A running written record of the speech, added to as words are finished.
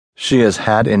She has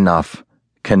had enough,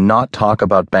 cannot talk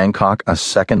about Bangkok a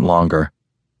second longer.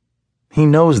 He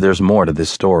knows there's more to this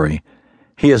story.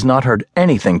 He has not heard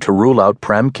anything to rule out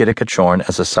Prem Kittikachorn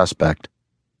as a suspect.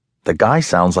 The guy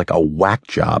sounds like a whack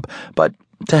job, but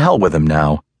to hell with him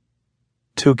now.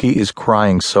 Tuki is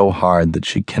crying so hard that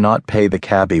she cannot pay the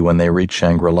cabbie when they reach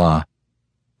Shangri-La.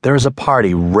 There is a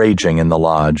party raging in the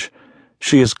lodge.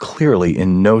 She is clearly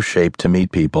in no shape to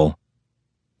meet people.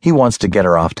 He wants to get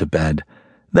her off to bed.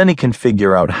 Then he can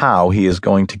figure out how he is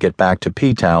going to get back to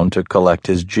P-Town to collect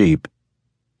his Jeep.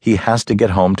 He has to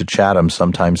get home to Chatham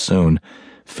sometime soon.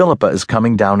 Philippa is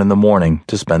coming down in the morning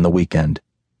to spend the weekend.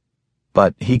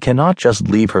 But he cannot just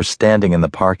leave her standing in the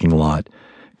parking lot,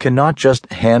 cannot just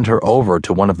hand her over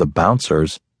to one of the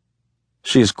bouncers.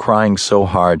 She is crying so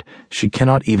hard she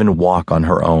cannot even walk on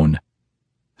her own.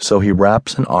 So he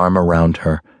wraps an arm around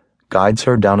her, guides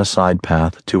her down a side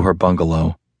path to her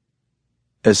bungalow.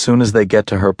 As soon as they get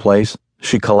to her place,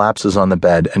 she collapses on the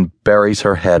bed and buries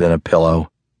her head in a pillow.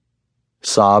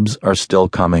 Sobs are still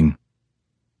coming.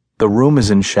 The room is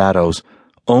in shadows,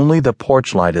 only the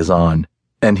porch light is on,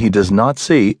 and he does not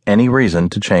see any reason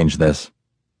to change this.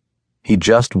 He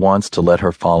just wants to let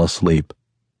her fall asleep.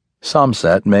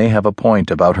 Somset may have a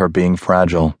point about her being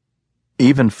fragile.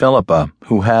 Even Philippa,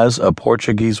 who has a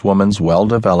Portuguese woman's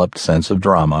well-developed sense of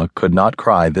drama, could not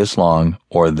cry this long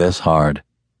or this hard.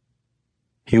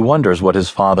 He wonders what his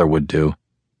father would do.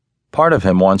 Part of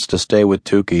him wants to stay with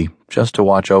Tuki, just to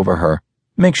watch over her,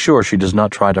 make sure she does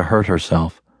not try to hurt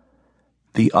herself.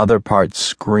 The other part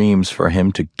screams for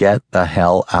him to get the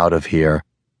hell out of here,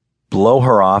 blow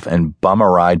her off and bum a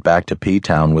ride back to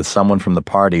P-Town with someone from the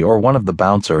party or one of the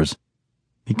bouncers.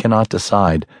 He cannot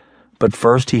decide, but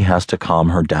first he has to calm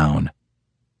her down.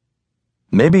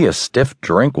 Maybe a stiff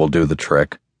drink will do the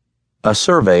trick. A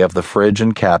survey of the fridge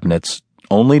and cabinets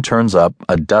only turns up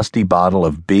a dusty bottle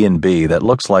of B&B that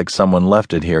looks like someone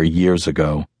left it here years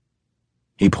ago.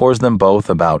 He pours them both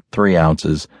about 3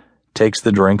 ounces, takes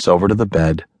the drinks over to the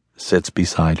bed, sits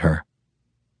beside her.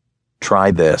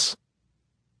 Try this.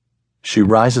 She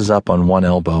rises up on one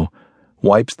elbow,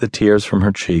 wipes the tears from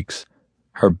her cheeks.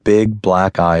 Her big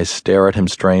black eyes stare at him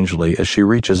strangely as she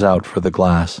reaches out for the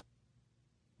glass.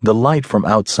 The light from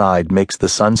outside makes the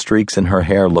sunstreaks in her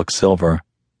hair look silver.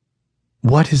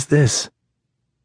 What is this?